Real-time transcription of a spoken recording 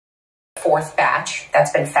fourth batch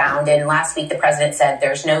that's been found. And last week, the president said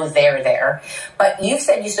there's no there. But you've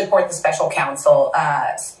said you support the special counsel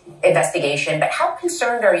investigation. But how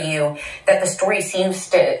concerned are you that the story seems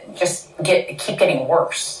to just keep getting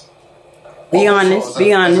worse? Be honest.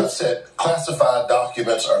 As I said, classified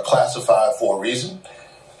documents are classified for a reason.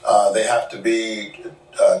 They have to be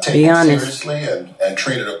taken seriously and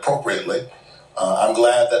treated appropriately. I'm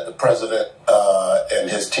glad that the president and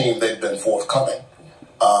his team, they've been forthcoming.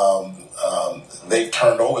 They've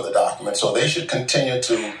turned over the documents, so they should continue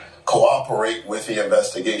to cooperate with the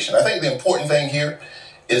investigation. I think the important thing here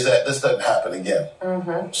is that this doesn't happen again.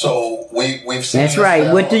 So we've seen. That's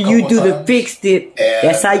right. What do you do to fix it?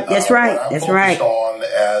 That's right. That's right. On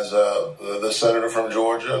as the senator from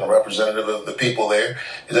Georgia and a representative of the people there,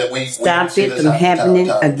 is that we stop it from happening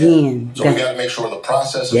again. So we got to make sure the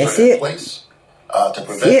processes are in place to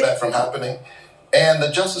prevent that from happening, and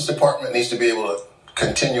the Justice Department needs to be able to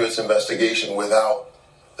continue its investigation without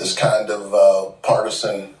this kind of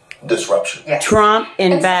partisan disruption. Trump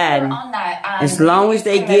and Biden, as long as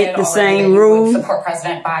they get the same rules. Support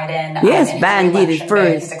President Biden. Yes, Biden did it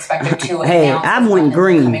first. Hey, I went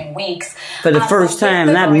green for the first time,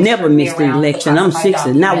 and I've never missed an election. I'm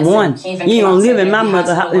 60, not one. You don't live in my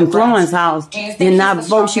mother in Florence house, then not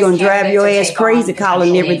vote. She gonna drive your ass crazy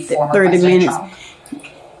calling every 30 minutes.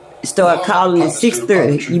 Start calling at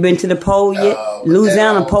 6:30. You been to the poll yet?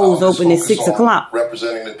 Louisiana polls open at 6 o'clock.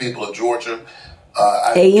 Representing the people of Georgia.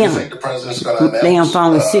 A.M. They on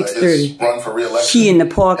phone at 6:30. She in the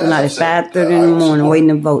parking lot at 5:30 in the morning waiting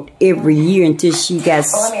to vote every year until she got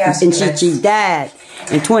she died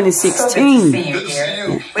in 2016.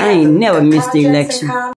 I ain't never missed the election.